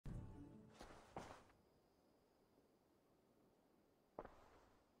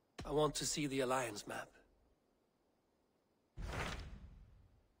I want to see the Alliance map.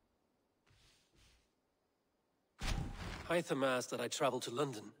 Hytham asked that I travel to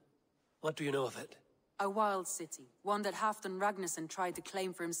London. What do you know of it? A wild city, one that Halfdan Ragnarsson tried to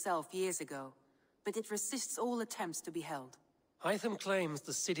claim for himself years ago. But it resists all attempts to be held. Hytham claims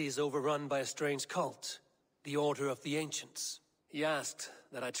the city is overrun by a strange cult, the Order of the Ancients. He asked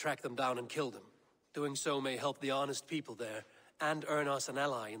that I track them down and kill them. Doing so may help the honest people there, and earn us an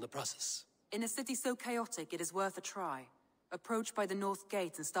ally in the process. In a city so chaotic, it is worth a try. Approach by the North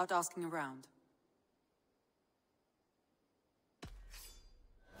Gate and start asking around.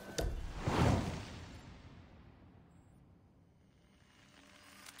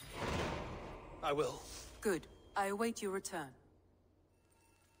 I will. Good. I await your return.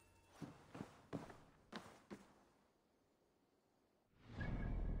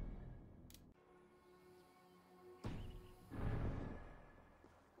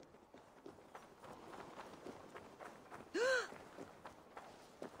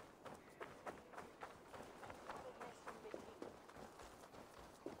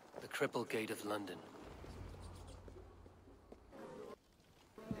 The Cripple Gate of London.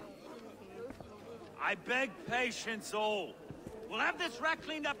 I beg patience, all. We'll have this wreck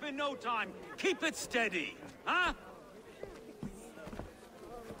cleaned up in no time. Keep it steady, huh?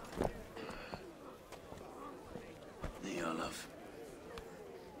 Neolov.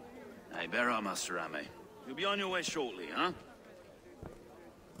 Hey, bear up, Master Ame. You'll be on your way shortly, huh?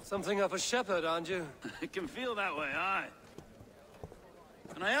 Something of a shepherd, aren't you? It can feel that way, aye.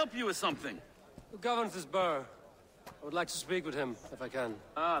 Can I help you with something? Who governs this burgh? I would like to speak with him, if I can.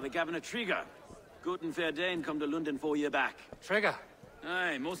 Ah, the Governor Trigger. Good and fair Dane come to London 4 year back. Trigger?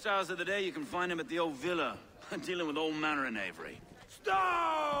 Aye, most hours of the day you can find him at the old villa, dealing with all manner in Avery.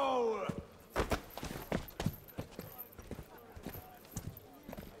 Stow!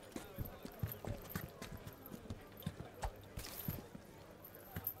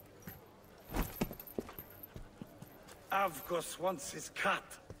 Avgos wants his cut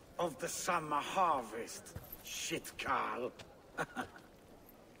of the summer harvest. Shit, Carl.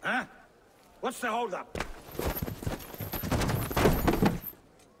 Huh? What's the holdup?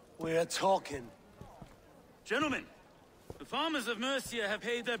 We're talking. Gentlemen, the farmers of Mercia have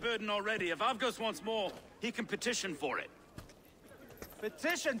paid their burden already. If Avgos wants more, he can petition for it.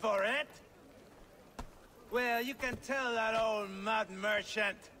 Petition for it? Well, you can tell that old mud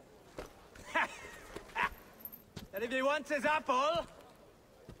merchant that if he wants his apple,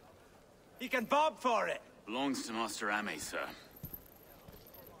 he can bob for it. Belongs to Master Ame, sir.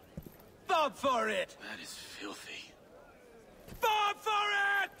 Bob for it! That is filthy. Bob for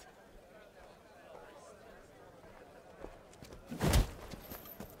it!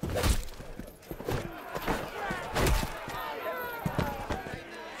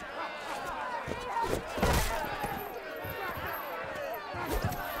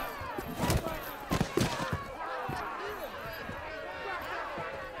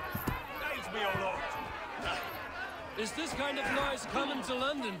 Is this kind of noise coming to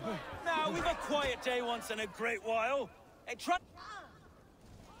London? Now, we've a quiet day once in a great while. Hey,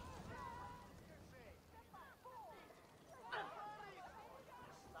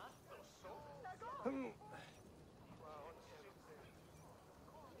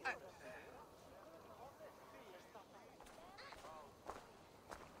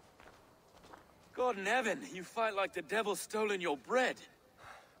 God in heaven, you fight like the devil's stolen your bread.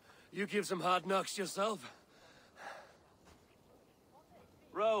 You give some hard knocks yourself?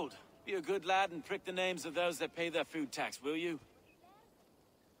 Road, be a good lad and prick the names of those that pay their food tax, will you?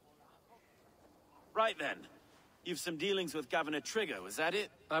 Right then. You've some dealings with Governor Trigger, was that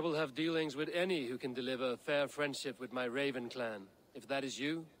it? I will have dealings with any who can deliver a fair friendship with my Raven clan. If that is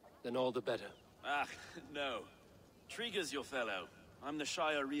you, then all the better. Ah, no. Trigger's your fellow. I'm the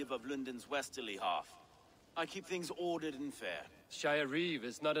Shire Reeve of London's westerly half. I keep things ordered and fair. Shire Reeve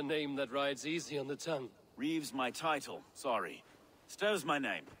is not a name that rides easy on the tongue. Reeve's my title, sorry. Stow's my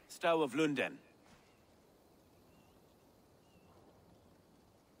name. Stow of London.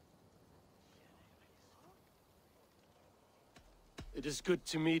 It is good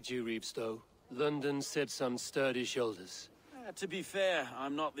to meet you, Reeve Stow. London sits on sturdy shoulders. To be fair,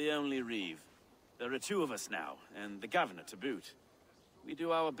 I'm not the only Reeve. There are two of us now, and the Governor to boot. We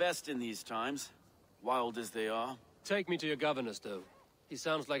do our best in these times, wild as they are. Take me to your Governor, Stow. He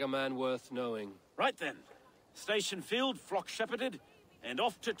sounds like a man worth knowing. Right then. Station filled, flock shepherded, and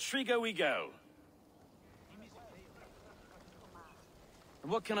off to Trigger we go. And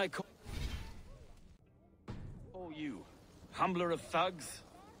what can I call... Oh, you. Humbler of thugs?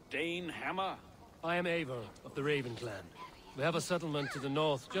 Dane Hammer? I am Eivor of the Raven clan. We have a settlement to the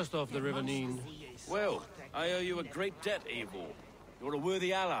north, just off the River Neen. Well, I owe you a great debt, Eivor. You're a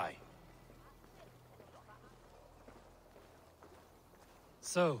worthy ally.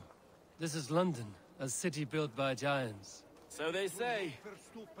 So, this is London, a city built by giants. So they say.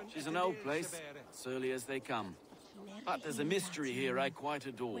 She's an old place, surly as they come. But there's a mystery here I quite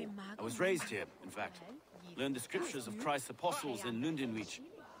adore. I was raised here, in fact. Learned the scriptures of Christ's apostles in Lundenwich.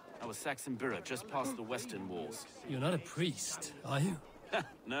 I was Saxon Borough, just past the western walls. You're not a priest, are you?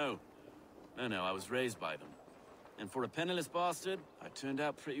 No. No, I was raised by them. And for a penniless bastard, I turned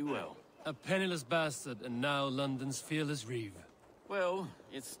out pretty well. A penniless bastard, and now London's fearless reeve. Well,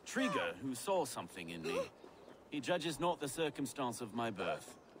 it's Trigger who saw something in me. He judges not the circumstance of my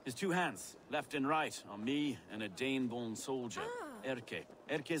birth. His two hands, left and right, are me and a Dane-born soldier, Erke.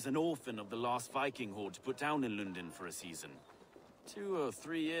 Erke's an orphan of the last Viking horde put down in London for a season. 2 or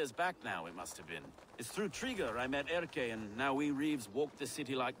 3 years back now, it must have been. It's through Trigger I met Erke, and now we Reeves walk the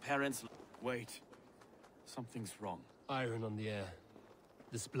city like parents. Wait. Something's wrong. Iron on the air.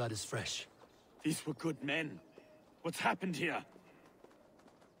 This blood is fresh. These were good men. What's happened here?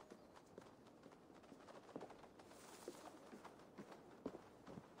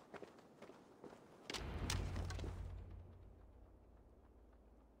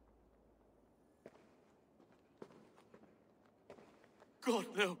 God,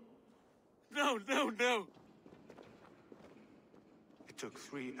 no. No. It took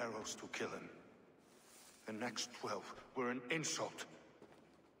 3 arrows to kill him. The next 12 were an insult.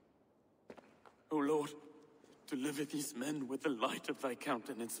 O Lord, deliver these men with the light of thy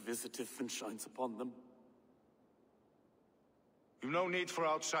countenance visiteth and shines upon them. You've no need for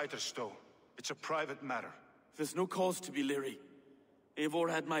outsiders, though. It's a private matter. There's no cause to be leery. Eivor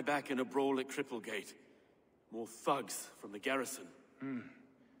had my back in a brawl at Cripplegate. More thugs from the garrison.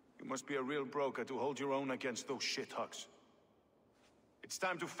 You must be a real broker to hold your own against those shithugs. It's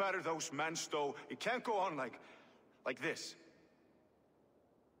time to fetter those men, though. It can't go on like this.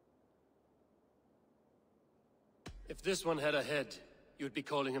 If this one had a head, you'd be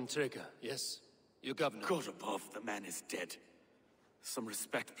calling him Trigger, yes? Your governor. God above, the man is dead. Some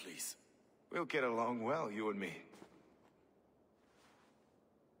respect, please. We'll get along well, you and me.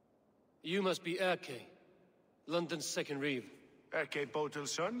 You must be Erke, London's second reeve. Erke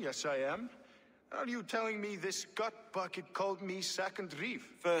Botel's son, yes I am. Are you telling me this gut bucket called me second reeve?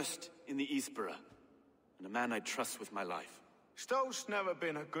 First in the Eastborough, and a man I trust with my life. Stowe's never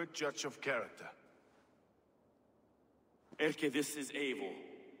been a good judge of character. Erke, this is Eivor.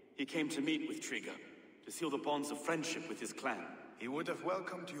 He came to meet with Trigger, to seal the bonds of friendship with his clan. He would have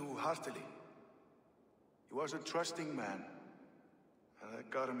welcomed you heartily. He was a trusting man, and I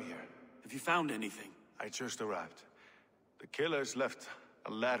got him here. Have you found anything? I just arrived. The killers left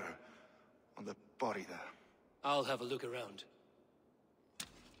a letter on the body there. I'll have a look around.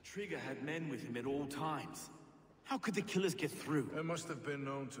 Trigger had men with him at all times. How could the killers get through? They must have been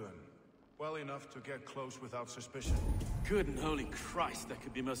known to him. Well enough to get close without suspicion. Good and holy Christ, that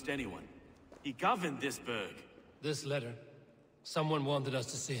could be most anyone. He governed this burg. This letter. Someone wanted us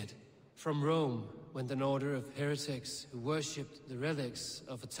to see it. From Rome went an order of heretics who worshipped the relics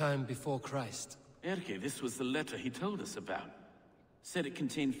of a time before Christ. Erke, this was the letter he told us about. Said it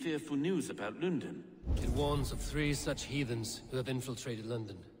contained fearful news about London. It warns of 3 such heathens who have infiltrated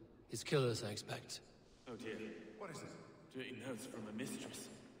London. His killers, I expect. Oh dear. What is it? Dirty notes from a mistress.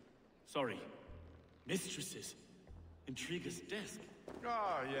 Sorry. Mistresses. In Trigger's desk.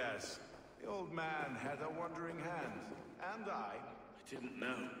 Ah, yes. The old man had a wandering hand. And I didn't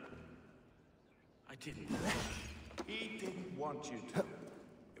know. I didn't. He didn't want you to.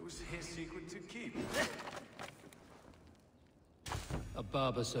 It was his secret to keep. A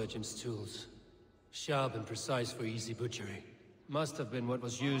barber surgeon's tools. Sharp and precise for easy butchery. Must have been what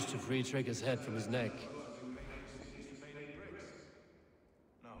was used to free Trigger's head from his neck.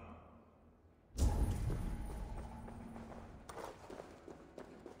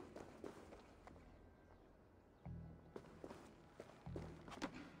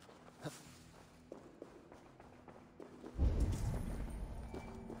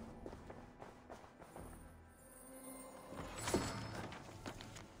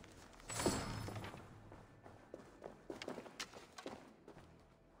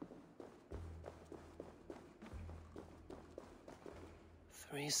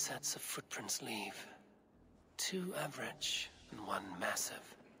 Three sets of footprints leave. 2 average and 1 massive.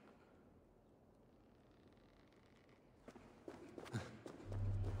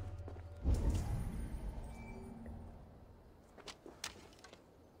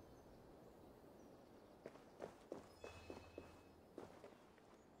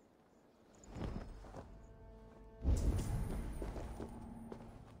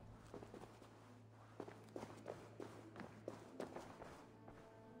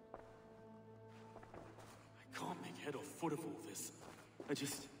 head or foot of all this. I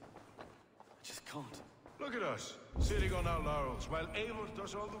just can't. Look at us, sitting on our laurels, while Eivor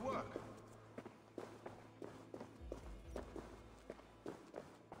does all the work.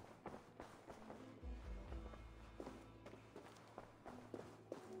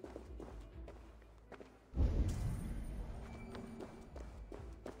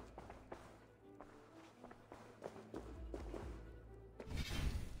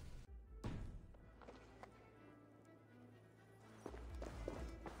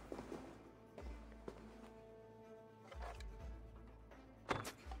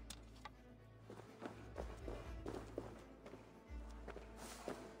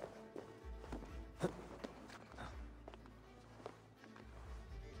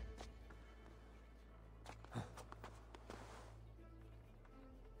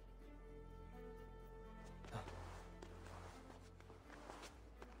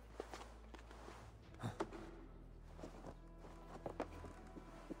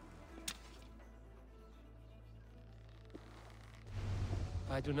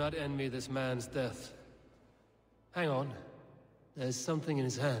 I do not envy this man's death. Hang on. There's something in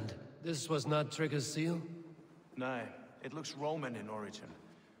his hand. This was not Trigger's seal? No, it looks Roman in origin.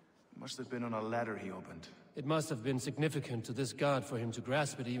 Must have been on a ladder he opened. It must have been significant to this god for him to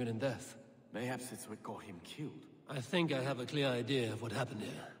grasp it even in death. Mayhaps it's what got him killed. I think I have a clear idea of what happened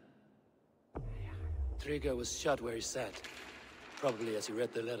here. Trigger was shot where he sat. Probably as he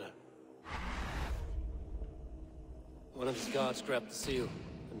read the letter. One of his guards grabbed the seal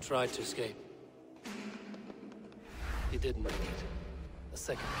and tried to escape. He didn't make it. A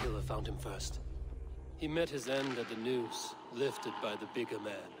second killer found him first. He met his end at the noose, lifted by the bigger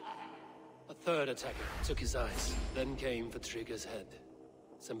man. A third attacker took his eyes, then came for Trigger's head.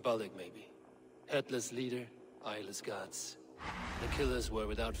 Symbolic, maybe. Headless leader, eyeless guards. The killers were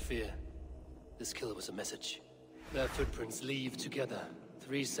without fear. This kill was a message. Their footprints leave together.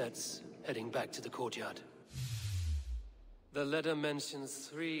 3 sets, heading back to the courtyard. The letter mentions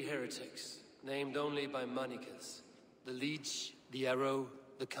 3 heretics, named only by Manicus. The Leech, the Arrow,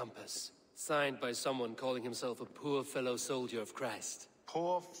 the Compass. Signed by someone calling himself a poor fellow soldier of Christ.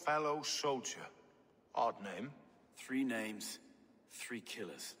 Poor fellow soldier. Odd name. 3 names, 3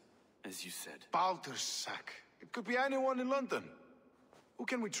 killers, as you said. Baldersack. It could be anyone in London. Who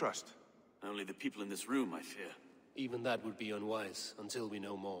can we trust? Only the people in this room, I fear. Even that would be unwise, until we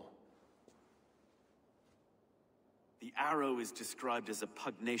know more. The Arrow is described as a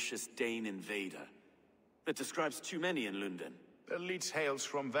pugnacious Dane invader. That describes too many in London. The Leech hails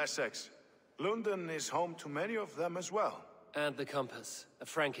from Wessex. London is home to many of them as well. And the Compass, a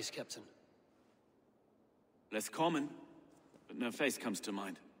Frankish captain. Less common, but no face comes to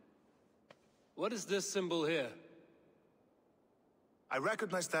mind. What is this symbol here? I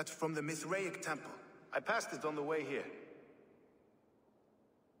recognize that from the Mithraic temple. I passed it on the way here.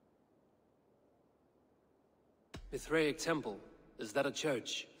 Mithraic temple? Is that a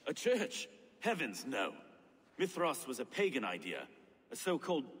church? A church? Heavens, no. Mithras was a pagan idea. A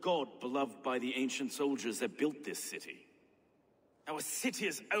so-called god beloved by the ancient soldiers that built this city. Our city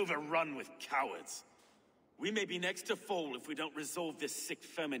is overrun with cowards. We may be next to fall if we don't resolve this sick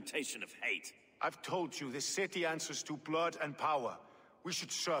fermentation of hate. I've told you, this city answers to blood and power. We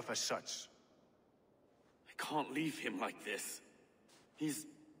should serve as such. I can't leave him like this.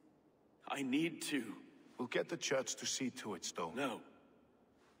 I need to. We'll get the church to see to it, Stone. No.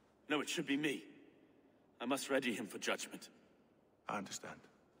 No, it should be me. I must ready him for judgment. I understand.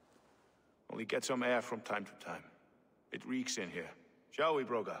 Only get some air from time to time. It reeks in here. Shall we,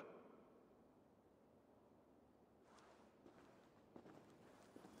 Broga?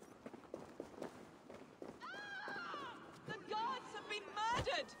 The gods have been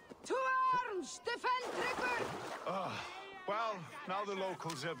murdered! To arms! Defend Trigger! Well, now the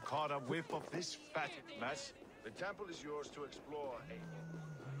locals have caught a whiff of this fatted mess. The temple is yours to explore, Eivor.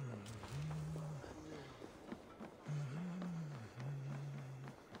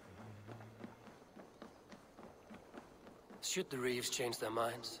 Should the Reeves change their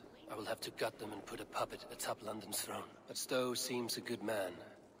minds, I will have to gut them and put a puppet atop London's throne. But Stowe seems a good man.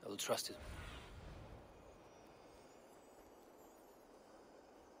 I will trust him.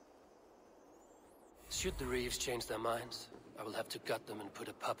 Should the Reeves change their minds, I will have to gut them and put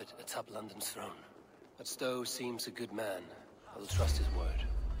a puppet atop London's throne. But Stowe seems a good man. I will trust his word.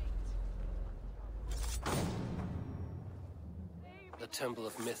 The Temple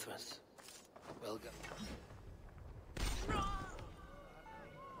of Mithras. Well done.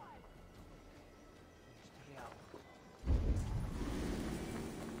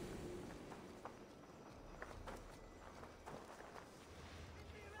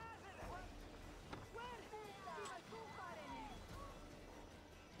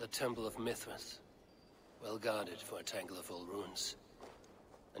 Temple of Mithras. Well guarded for a tangle of old ruins.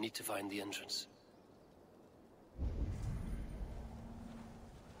 I need to find the entrance.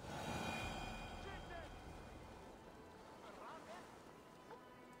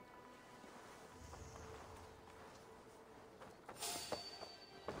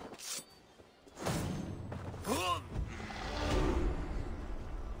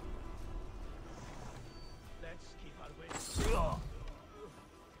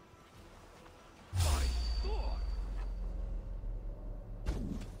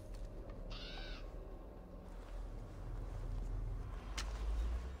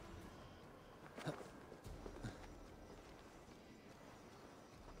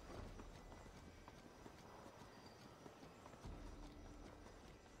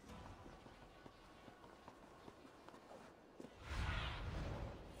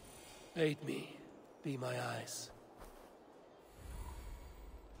 Aid me. Be my eyes.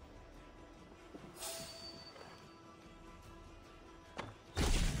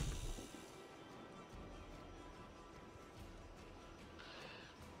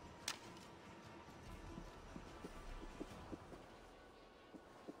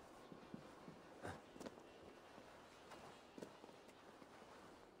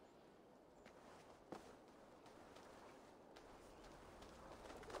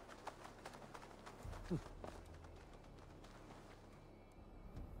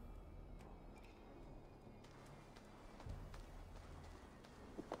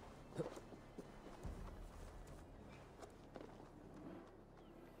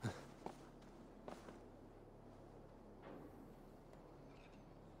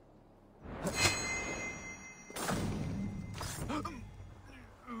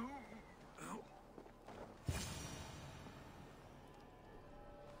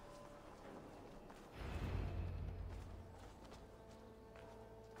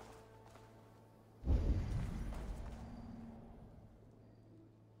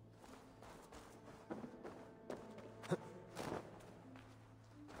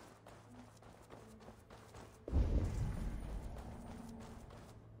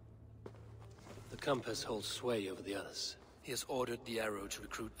 The compass holds sway over the others. He has ordered the arrow to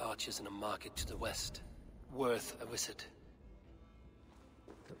recruit archers in a market to the west. Worth a visit.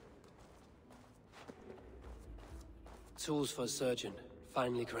 Tools for a surgeon,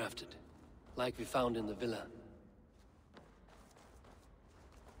 finely crafted. Like we found in the villa.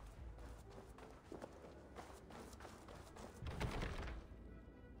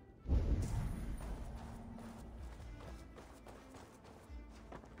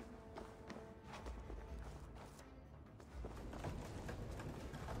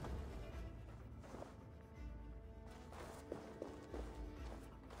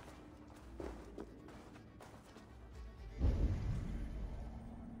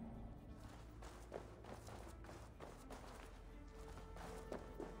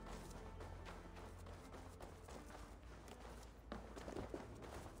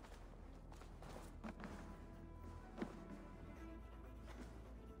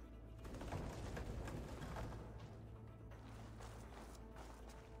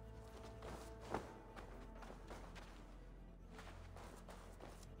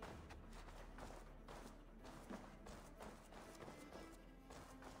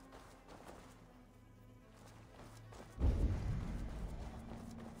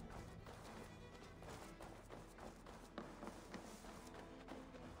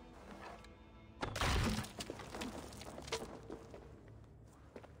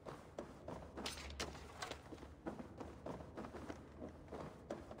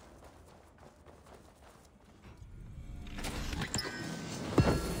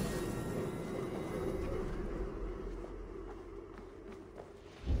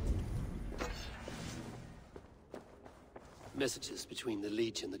 Messages between the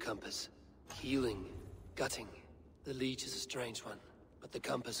Leech and the compass. Healing, gutting. The Leech is a strange one, but the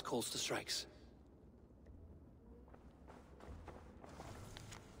compass calls to strikes.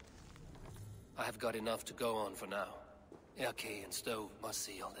 I have got enough to go on for now. Erke and Stove must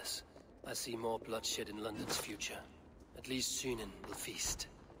see all this. I see more bloodshed in London's future. At least Sunan will feast.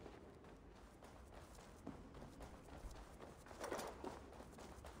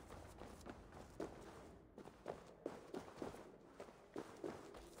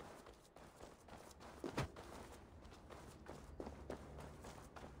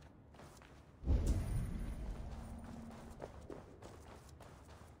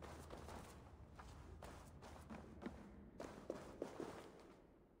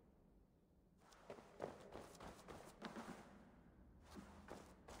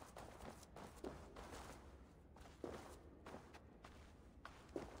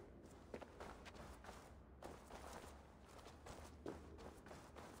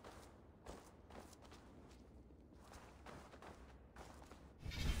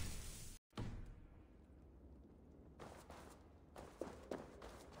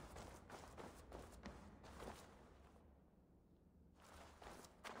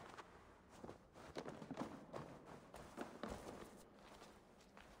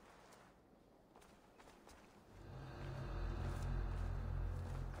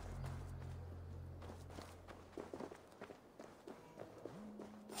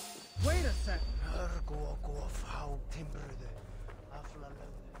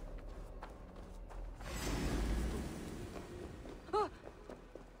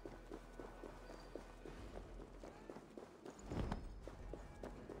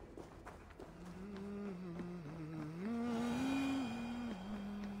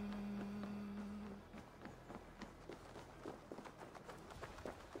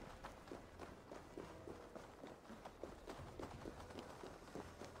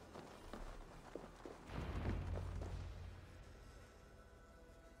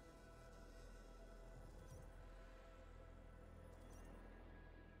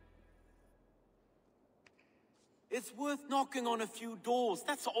 It's worth knocking on a few doors,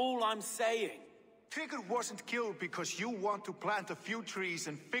 that's all I'm saying. Trigger wasn't killed because you want to plant a few trees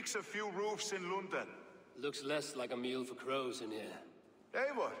and fix a few roofs in London. Looks less like a meal for crows in here. Hey,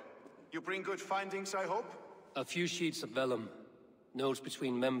 what? You bring good findings, I hope? A few sheets of vellum. Notes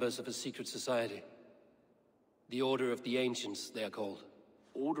between members of a secret society. The Order of the Ancients, they are called.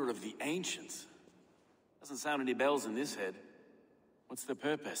 Order of the Ancients? Doesn't sound any bells in this head. What's the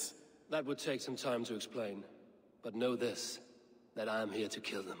purpose? That would take some time to explain. But know this, that I am here to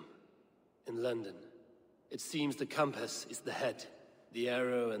kill them. In London, it seems the compass is the head. The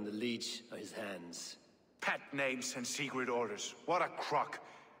arrow and the leech are his hands. Pet names and secret orders. What a crock.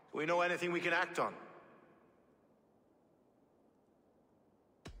 Do we know anything we can act on?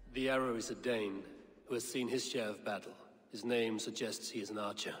 The arrow is a Dane who has seen his share of battle. His name suggests he is an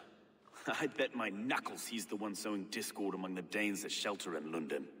archer. I bet my knuckles he's the one sowing discord among the Danes that shelter in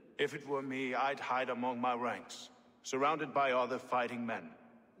London. If it were me, I'd hide among my ranks, surrounded by other fighting men.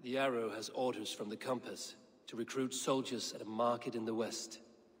 The arrow has orders from the compass to recruit soldiers at a market in the west.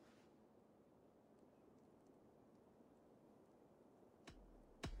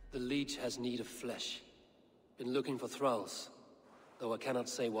 The leech has need of flesh. Been looking for thralls, though I cannot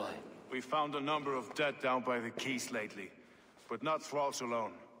say why. We found a number of dead down by the quays lately, but not thralls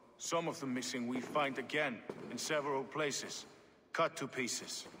alone. Some of the missing we find again in several places, cut to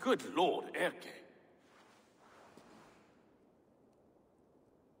pieces. Good lord, Erke.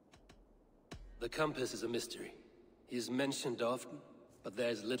 The compass is a mystery. He is mentioned often, but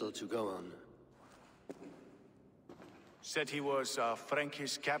there's little to go on. Said he was a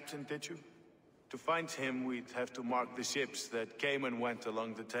Frankish captain, did you? To find him, we'd have to mark the ships that came and went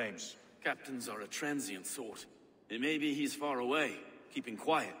along the Thames. Captains are a transient sort. It may be he's far away, keeping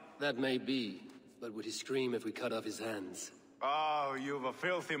quiet. That may be, but would he scream if we cut off his hands? Oh, you've a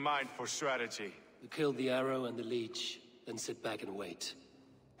filthy mind for strategy. We kill the arrow and the leech, then sit back and wait.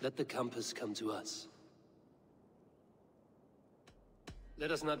 Let the compass come to us.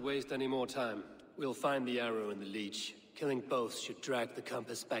 Let us not waste any more time. We'll find the arrow and the leech. Killing both should drag the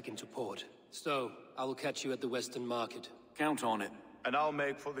compass back into port. So, I will catch you at the Western Market. Count on it. And I'll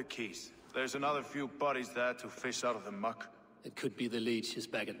make for the quays. There's another few bodies there to fish out of the muck. It could be the leech is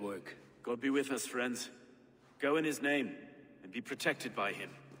back at work. God be with us, friends. Go in his name, and be protected by him.